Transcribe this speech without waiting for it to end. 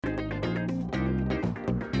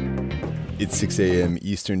It's 6 a.m.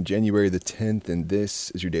 Eastern, January the 10th, and this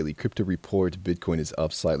is your daily crypto report. Bitcoin is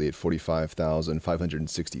up slightly at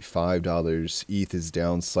 $45,565. ETH is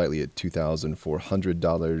down slightly at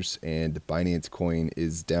 $2,400, and Binance Coin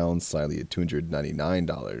is down slightly at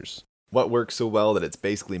 $299. What works so well that it's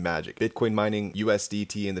basically magic? Bitcoin mining,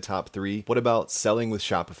 USDT in the top 3. What about selling with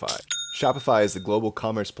Shopify? Shopify is the global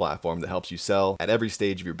commerce platform that helps you sell at every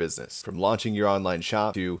stage of your business. From launching your online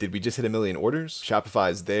shop to, did we just hit 1 million orders?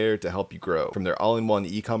 Shopify is there to help you grow. From their all-in-one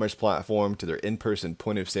e-commerce platform to their in-person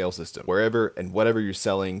point-of-sale system. Wherever and whatever you're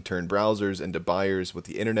selling, turn browsers into buyers with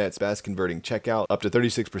the internet's best converting checkout, up to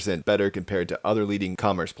 36% better compared to other leading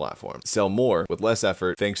commerce platforms. Sell more with less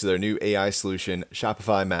effort thanks to their new AI solution,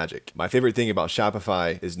 Shopify Magic. My favorite thing about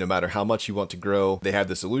Shopify is no matter how much you want to grow, they have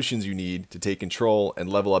the solutions you need to take control and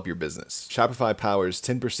level up your business. Shopify powers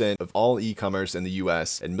 10% of all e-commerce in the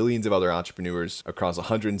US and millions of other entrepreneurs across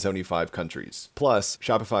 175 countries. Plus,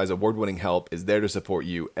 Shopify's award-winning help is there to support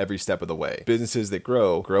you every step of the way. Businesses that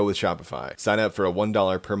grow with Shopify. Sign up for a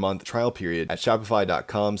 $1 per month trial period at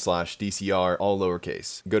shopify.com/DCR, all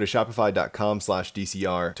lowercase. Go to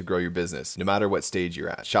shopify.com/DCR to grow your business, no matter what stage you're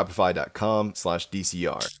at.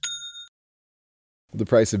 Shopify.com/DCR. The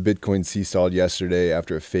price of Bitcoin seesawed yesterday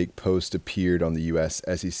after a fake post appeared on the U.S.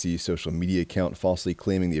 SEC social media account falsely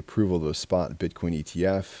claiming the approval of a spot Bitcoin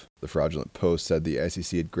ETF. The fraudulent post said the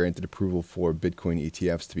SEC had granted approval for Bitcoin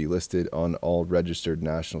ETFs to be listed on all registered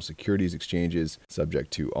national securities exchanges,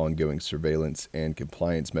 subject to ongoing surveillance and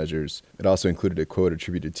compliance measures. It also included a quote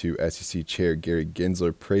attributed to SEC Chair Gary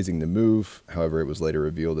Gensler praising the move. However, it was later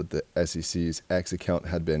revealed that the SEC's X account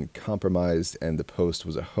had been compromised and the post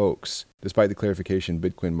was a hoax. Despite the clarification,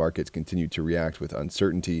 Bitcoin markets continued to react with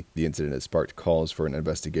uncertainty. The incident has sparked calls for an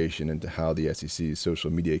investigation into how the SEC's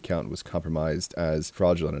social media account was compromised, as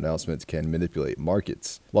fraudulent announcements can manipulate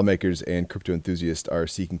markets. Lawmakers and crypto enthusiasts are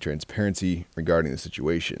seeking transparency regarding the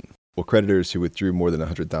situation. Well, creditors who withdrew more than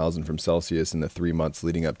 $100,000 from Celsius in the 3 months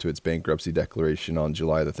leading up to its bankruptcy declaration on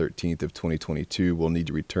July the 13th of 2022 will need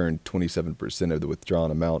to return 27% of the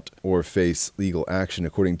withdrawn amount or face legal action,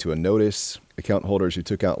 according to a notice. Account holders who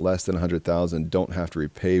took out less than $100,000 don't have to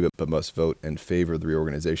repay, but must vote in favor of the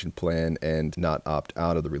reorganization plan and not opt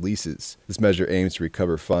out of the releases. This measure aims to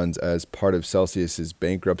recover funds as part of Celsius's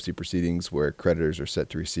bankruptcy proceedings, where creditors are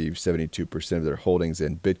set to receive 72% of their holdings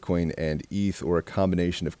in Bitcoin and ETH, or a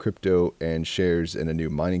combination of crypto and shares in a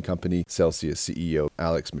new mining company. Celsius CEO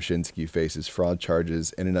Alex Mashinsky faces fraud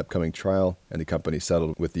charges in an upcoming trial, and the company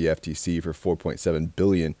settled with the FTC for $4.7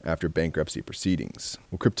 billion after bankruptcy proceedings.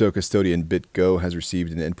 Well, crypto custodian BitGo has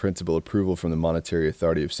received an in-principle approval from the Monetary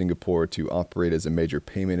Authority of Singapore to operate as a major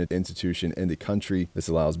payment institution in the country. This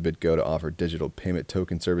allows BitGo to offer digital payment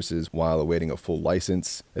token services while awaiting a full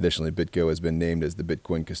license. Additionally, BitGo has been named as the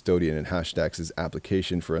Bitcoin custodian in Hashdag's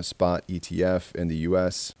application for a spot ETF in the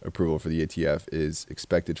U.S. Approval for the ETF is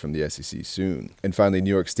expected from the SEC soon. And finally, New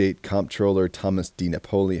York State Comptroller Thomas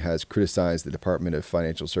DiNapoli has criticized the Department of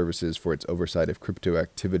Financial Services for its oversight of crypto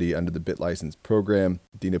activity under the BitLicense program.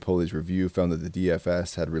 DiNapoli's review found that the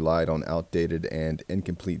DFS had relied on outdated and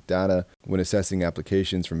incomplete data when assessing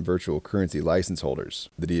applications from virtual currency license holders.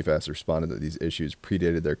 The DFS responded that these issues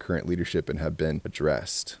predated their current leadership and have been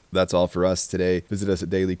addressed. That's all for us today. Visit us at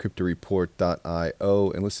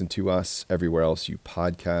dailycryptoreport.io and listen to us everywhere else you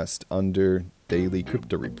podcast under Daily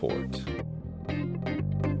Crypto Report.